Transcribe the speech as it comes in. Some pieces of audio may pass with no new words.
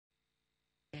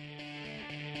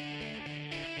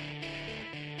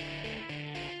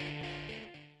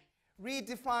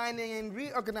redefining and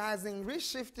reorganizing,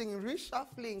 reshifting,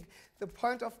 reshuffling the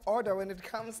point of order when it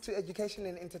comes to education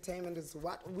and entertainment is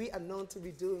what we are known to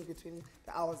be doing between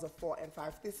the hours of 4 and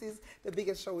 5. This is the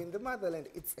biggest show in the motherland.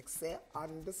 It's Ekse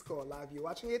 _live. You're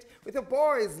watching it with your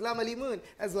boys, Llama Moon,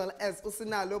 as well as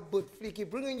Sinalo and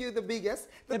bringing you the biggest,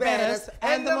 the baddest,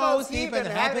 and the most hip and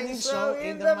happening show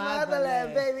in the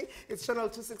motherland, baby. It's channel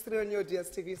 263 on your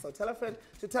DSTV. So tell a friend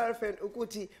to tell a friend,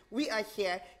 Ukuti, we are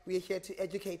here. We are here to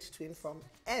educate, to inform,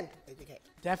 and educate.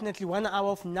 Definitely 1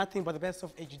 hour of nothing but the best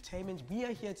of edutainment. We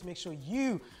are here to make sure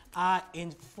you are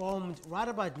informed right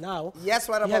about now. Yes,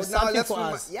 right about now. Let's for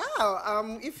us. Yeah,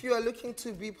 if you are looking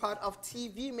to be part of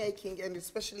TV making, and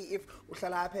especially if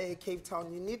Uhlalape, Cape Town,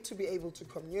 you need to be able to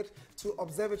commute to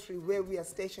Observatory where we are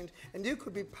stationed, and you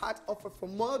could be part of a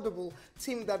formidable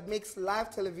team that makes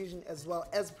live television as well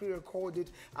as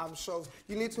pre-recorded shows.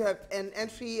 You need to have an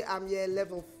entry year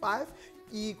level 5.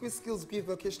 Quick skills give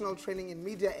vocational training in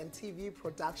media and TV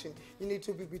production. You need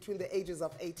to be between the ages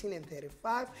of 18 and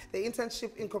 35. The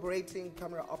internship incorporating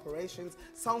camera operations,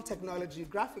 sound technology,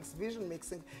 graphics, vision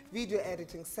mixing, video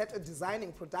editing, set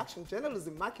designing, production,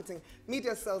 journalism, marketing,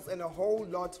 media sales, and a whole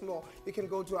lot more. You can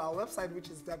go to our website, which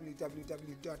is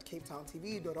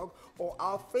www.capetowntv.org, or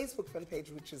our Facebook fan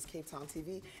page, which is Cape Town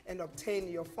TV, and obtain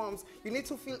your forms. You need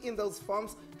to fill in those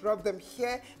forms, drop them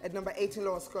here at number 18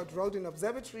 Lower Scott Road in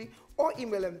Observatory, or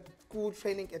email them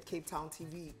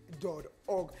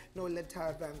cooltraining@capetowntv.org no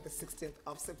later than the 16th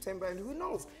of September. And who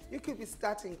knows, you could be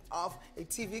starting off a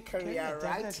TV career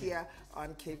right here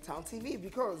on Cape Town TV,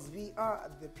 because we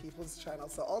are the people's channel.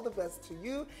 So all the best to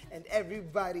you and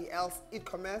everybody else. It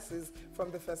commences from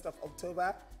the 1st of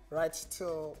October right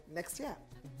till next year.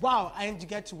 Wow, and you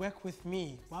get to work with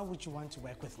me. Why would you want to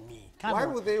work with me? Why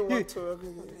would they want to work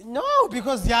with you? No,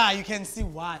 because you can see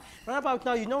why. Right about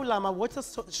now, Llama, water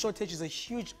shortage is a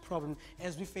huge problem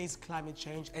as we face climate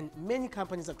change, and many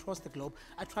companies across the globe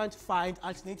are trying to find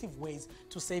alternative ways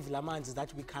to save lamans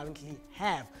that we currently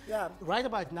have. Yeah. Right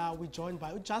about now, we're joined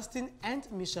by Justine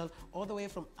and Michelle, all the way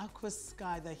from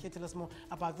Aquasky. They're here to tell us more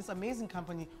about this amazing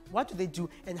company, what do they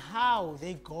do, and how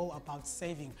they go about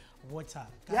saving water.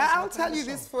 Guys, yeah, I'll tell you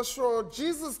this for sure.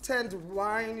 Jesus turned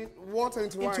water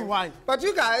into wine. But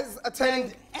you guys are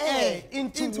turning air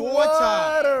into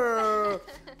water.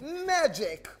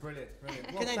 Magic. Brilliant.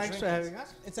 Well, thanks for having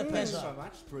us. It's a pleasure. Thanks so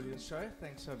much. Brilliant show.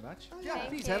 Thanks so much. Yeah,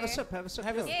 please have a sip. Yes,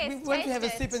 we want to have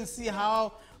a sip and see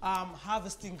how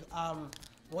harvesting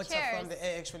water from the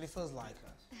air actually feels like.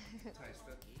 Taste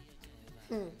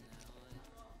it.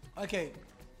 Okay.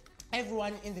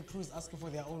 Everyone in the crew is asking for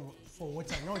their own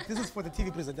water. No, this is for the TV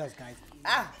presenters, guys.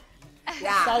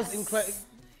 Yeah. Sounds incredible.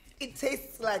 It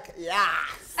tastes like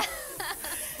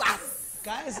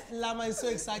Guys, Llama is so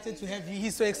excited to have you.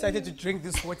 He's so excited to drink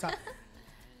this water.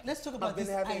 Let's talk about this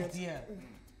idea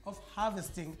of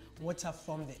harvesting water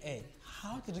from the air.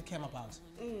 How did it come about?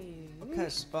 Okay,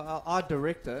 so our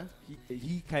director,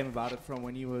 he came about it from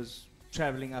when he was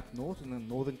traveling up north in the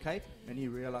Northern Cape, and he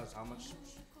realized how much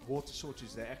water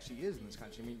shortage there actually is in this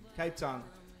country. I mean, Cape Town,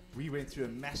 we went through a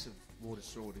massive water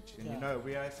shortage, and you know,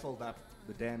 we have filled up,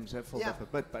 the dams have filled up a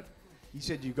bit, but he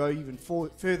said you go even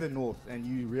further north and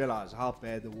you realize how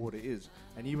bad the water is.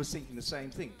 And he was thinking the same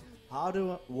thing. What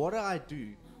do I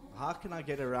do? How can I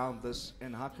get around this,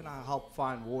 and how can I help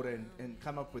find water and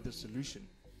come up with a solution?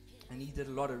 And he did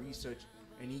a lot of research,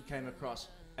 and he came across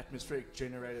atmospheric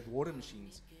generated water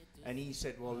machines. And he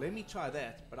said, well, let me try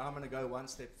that, but I'm going to go one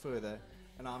step further,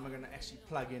 and I'm going to actually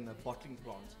plug in a bottling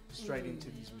plant straight into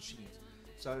these machines.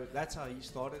 So that's how he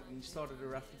started, and he started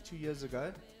roughly 2 years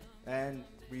ago. And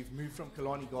we've moved from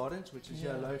Kalani Gardens, which is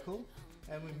here local,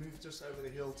 and we moved just over the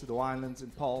hill to the Winelands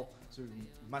and Paarl, so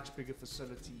much bigger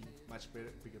facility, much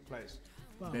bigger place.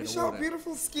 Wow. Michelle,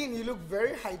 beautiful skin. You look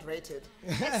very hydrated.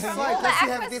 It's from all the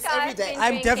have this every day.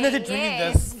 I'm definitely drinking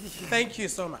this. Thank you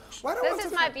so much. This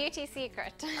is my beauty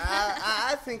secret.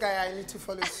 I think I need to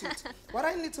follow suit. What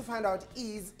I need to find out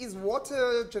is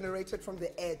water generated from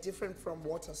the air different from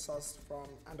water sourced from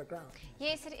underground?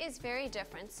 Yes, it is very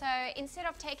different. So instead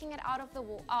of taking it out of the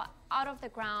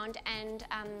ground, and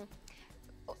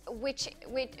which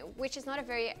is not a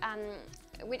very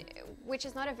which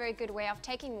is not a very good way of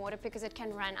taking water, because it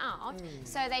can run out.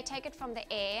 So they take it from the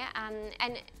air,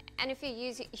 and if you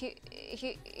use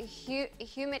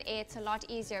humid air, it's a lot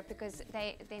easier, because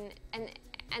then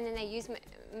they use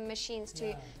machines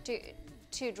to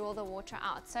draw the water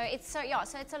out. So it's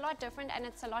a lot different, and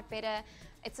it's a lot better.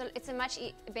 It's a much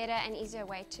better and easier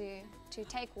way to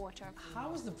take water.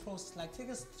 How is the process like?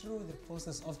 Take us through the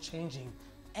process of changing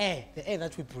air, the air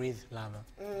that we breathe, Llama.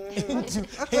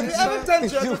 Have you ever done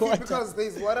geography because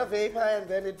there's water vapor and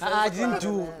then it I didn't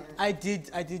do. I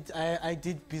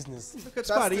did business. Look, it's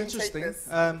Justin, quite take interesting, this.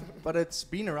 but it's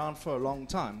been around for a long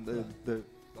time. The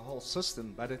whole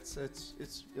system, but it's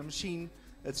a machine.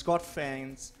 It's got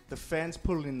fans. The fans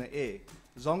pull in the air.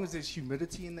 As long as there's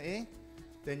humidity in the air,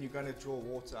 then you're going to draw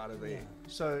water out of the air.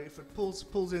 So if it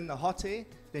pulls in the hot air,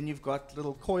 then you've got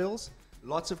little coils.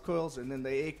 Lots of coils, and then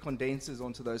the air condenses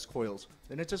onto those coils.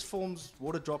 Then it just forms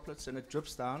water droplets, and it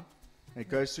drips down. And it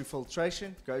goes through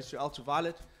filtration, goes through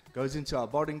ultraviolet, goes into our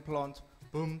bottling plant.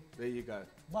 Boom, there you go.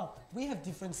 Wow, we have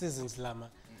different seasons,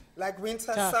 Llama. Like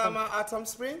winter, summer, autumn,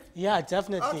 spring? Yeah,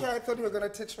 definitely. Okay, I thought you were going to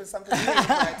teach me something new.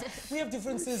 Right? We have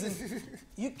different seasons.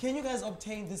 Can you guys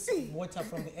obtain this water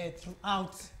from the air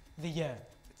throughout the year?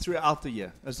 Throughout the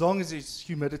year, as long as there's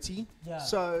humidity. Yeah.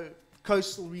 So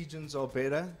coastal regions are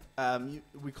better.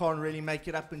 We can't really make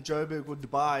it up in Joburg or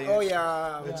Dubai. Oh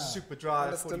yeah. It's super dry,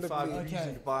 45 Understandably. degrees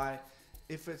in Dubai.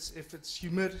 If it's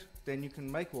humid, then you can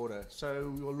make water.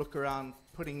 So we will look around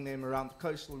putting them around the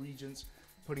coastal regions,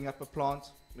 putting up a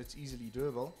plant. It's easily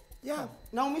doable. Yeah.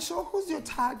 Now, Michelle, who's your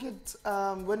target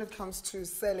when it comes to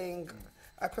selling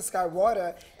Aquasky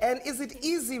water? And is it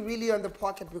easy really on the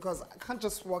pocket? Because I can't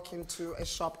just walk into a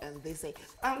shop and they say,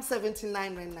 I'm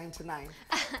 $79.99.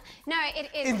 No, it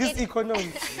is. In this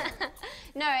economy.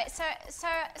 No,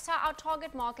 so our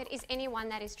target market is anyone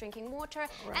that is drinking water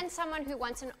and someone who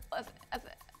wants an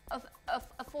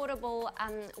affordable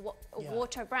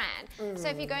water brand. So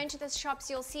if you go into the shops,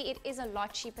 you'll see it is a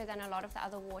lot cheaper than a lot of the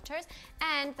other waters.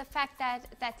 And the fact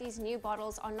that these new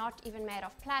bottles are not even made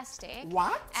of plastic.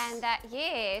 What? And that,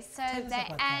 yes, so Tell us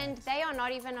about that. they are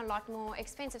not even a lot more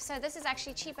expensive. So this is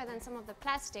actually cheaper than some of the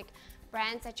plastic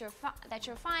brands that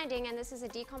you're finding, and this is a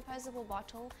decomposable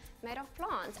bottle made of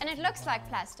plants. And it looks like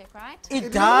plastic, right?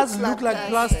 It does look like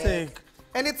plastic.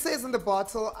 And it says in the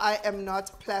bottle, I am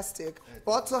not plastic.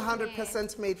 Bottle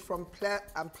 100% made from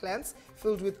plants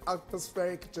filled with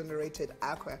atmospheric generated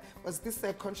aqua. Was this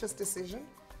a conscious decision?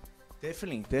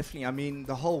 Definitely. I mean,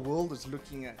 the whole world is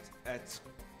looking at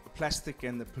plastic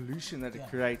and the pollution that it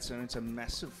creates, and it's a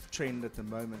massive trend at the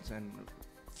moment, and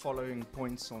following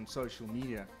points on social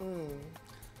media.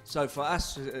 So for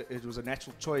us, it was a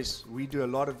natural choice. We do a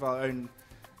lot of our own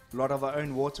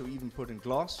water we even put in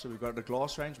glass, so we've got a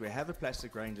glass range. We have a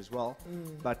plastic range as well,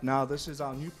 but now this is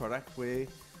our new product where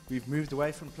we've moved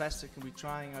away from plastic and we're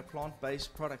trying a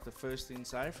plant-based product, the first in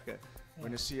South Africa. We're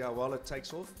going to see how well it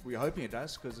takes off. We're hoping it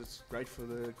does because it's great for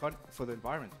the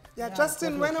environment. Yeah,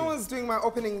 Justin, when I was doing my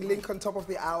opening link on top of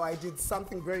the hour, I did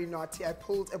something very naughty. I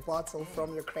pulled a bottle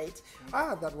from your crate.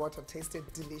 That water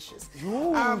tasted delicious.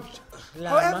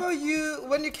 However,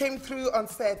 when you came through on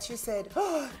set, you said,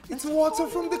 it's water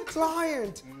from the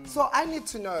client. So I need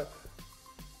to know,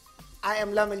 I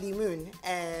am Llama Moon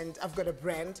and I've got a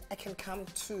brand. I can come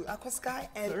to Aquasky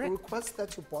and request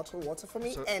that you bottle water for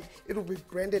me, and it will be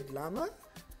branded Llama?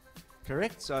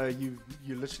 Correct. So you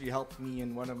literally helped me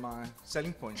in one of my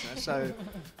selling points. So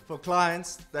for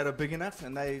clients that are big enough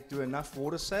and they do enough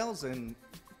water sales, and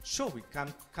sure, we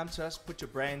come to us, put your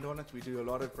brand on it. We do a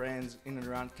lot of brands in and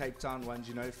around Cape Town ones,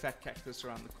 Fat Cactus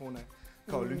around the corner,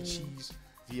 Carlucci's,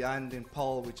 Viand and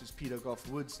Paul, which is Peter Goff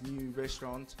Wood's new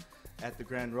restaurant at the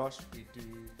Grand Roche. We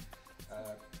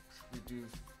do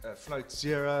Float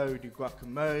Zero, we do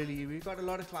guacamole. We've got a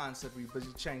lot of clients that we're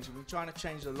busy changing. We're trying to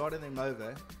change a lot of them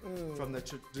over from the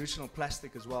traditional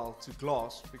plastic as well to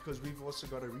glass, because we've also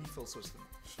got a refill system.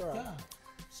 Sure. Yeah.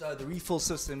 So the refill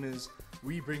system is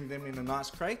we bring them in a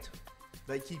nice crate.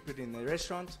 They keep it in their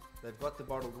restaurant. They've got the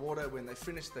bottled water. When they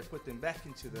finish, they put them back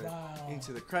into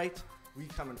the crate. We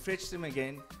come and fetch them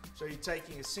again. So you're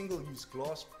taking a single-use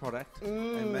glass product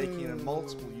and making it a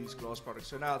multiple-use glass product.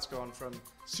 So now it's gone from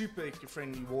super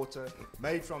eco-friendly water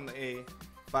made from the air,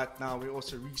 but now we're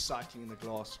also recycling the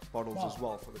glass bottles as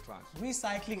well for the clients.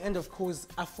 Recycling and, of course,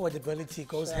 affordability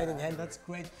goes hand in hand. That's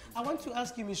great. I want to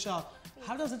ask you, Michelle,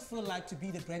 how does it feel like to be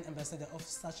the brand ambassador of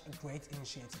such a great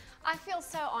initiative? I feel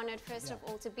so honored, first of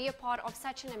all, to be a part of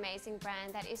such an amazing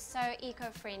brand that is so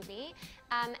eco-friendly.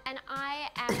 And I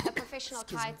am a professional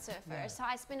kite surfer, so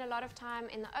I spend a lot of time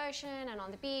in the ocean and on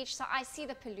the beach, so I see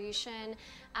the pollution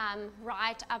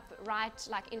right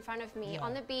like in front of me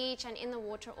on the beach and in the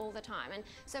water all the time. And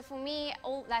so for me,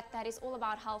 all that is all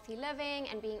about healthy living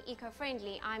and being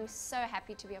eco-friendly. I'm so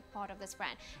happy to be a part of this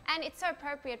brand. And it's so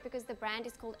appropriate because the brand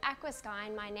is called Aquasky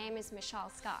and my name is Michelle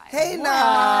Sky. Hey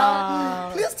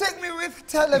now! Please take me with.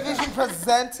 Television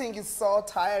presenting is so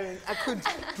tiring. I could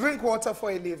drink water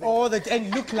for a living.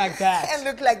 And look like that. And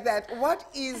look like that. What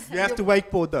is... You have to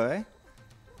wakeboard though,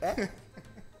 eh?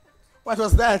 What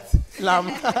was that, Lam?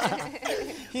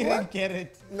 He didn't get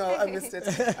it. No, I missed it.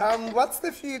 What's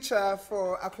the future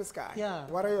for Aquasky? Yeah.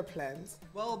 What are your plans?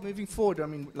 Well, moving forward, I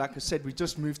mean, like I said, we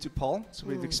just moved to Paarl, so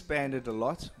we've expanded a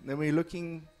lot. Then we're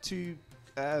looking to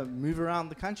move around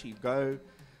the country, go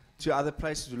to other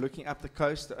places. We're looking up the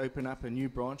coast to open up a new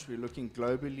branch. We're looking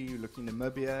globally. We're looking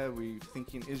Namibia. We're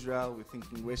thinking Israel. We're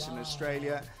thinking Western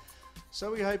Australia.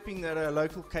 So we're hoping that a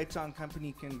local Cape Town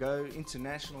company can go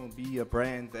international and be a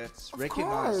brand that's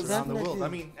recognized course, around the definitely. world. I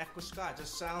mean, Aquasky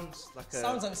just sounds like a...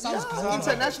 Sounds global.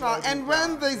 International. And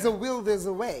when there's a will, there's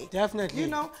a way. Definitely. You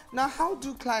know, now how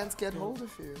do clients get hold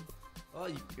of you? Well,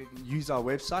 you can use our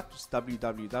website, which is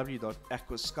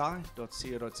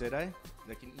www.aquasky.co.za.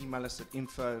 They can email us at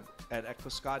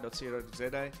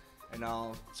info@aquasky.co.za. And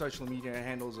our social media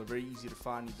handles are very easy to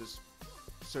find. You just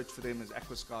search for them as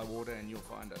Aquasky Water and you'll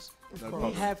find us. No We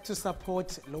problem. have to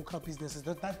support local businesses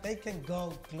that they can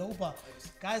go global.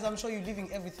 Guys, I'm sure you're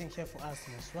leaving everything here for us,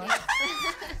 right?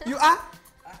 You are?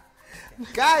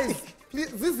 Guys, please,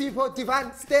 these people,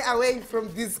 Divan, stay away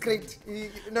from this crate.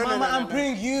 No, Mama, no, no, I'm no.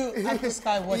 bringing you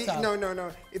Aquasky water.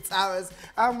 No, it's ours.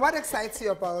 What excites you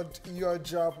about your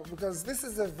job? Because this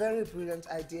is a very brilliant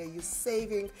idea. You're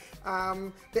saving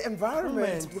the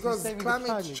environment You're because saving the climate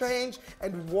planet. change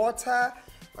and water.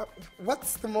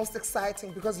 What's the most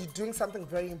exciting? Because you're doing something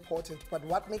very important, but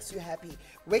what makes you happy?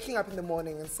 Waking up in the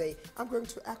morning and say, I'm going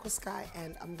to Aquasky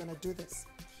and I'm going to do this.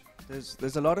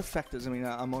 There's a lot of factors. I mean,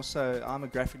 I'm a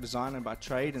graphic designer by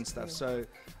trade and stuff, so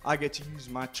I get to use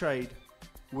my trade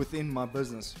within my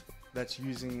business. That's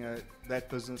using that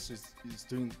business is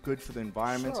doing good for the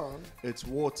environment. Sure. It's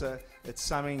water. It's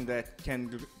something that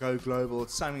can go global.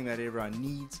 It's something that everyone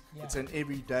needs. Yeah. It's an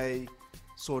everyday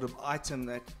sort of item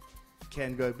that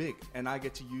can go big, and I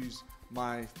get to use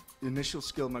my initial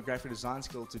skill, my graphic design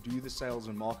skill, to do the sales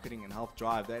and marketing and help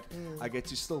drive that. I get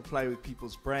to still play with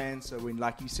people's brands. So when,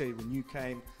 like you said, when you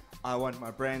came, I want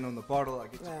my brand on the bottle. I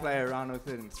get to play around with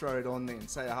it and throw it on there and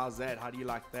say, how's that? How do you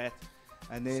like that?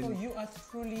 And then So you are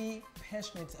truly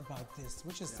passionate about this,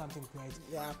 which is something great.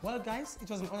 Yeah. Well, guys, it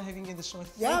was an honor having you in the show.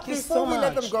 Yeah, Thank you before so we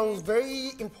let them much. go,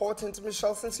 very important,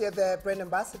 Michelle, since you're the brand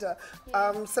ambassador,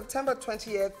 September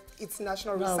 20th, it's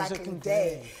National Recycling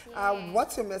Day.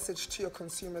 What's your message to your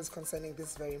consumers concerning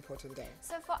this very important day?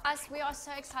 So for us, we are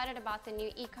so excited about the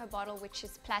new eco bottle, which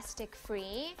is plastic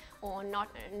free or not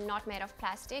made of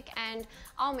plastic. And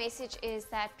our message is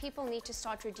that people need to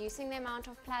start reducing the amount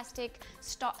of plastic,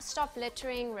 stop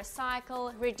littering,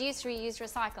 recycle, reduce, reuse,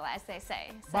 recycle, as they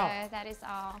say. So Wow. that is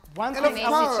our One And thing, of message to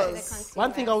the course, consumers.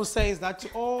 one thing I will say is that to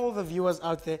all the viewers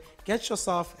out there, get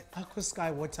yourself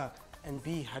Aquasky water and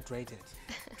be hydrated.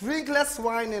 Drink less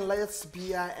wine and less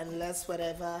beer and less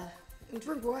whatever, and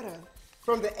drink water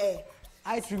from the air.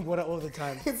 I drink water all the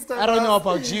time. It's time I don't know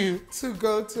for us about you. to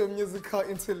go to a musical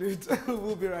interlude.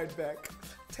 We'll be right back.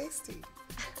 Tasty.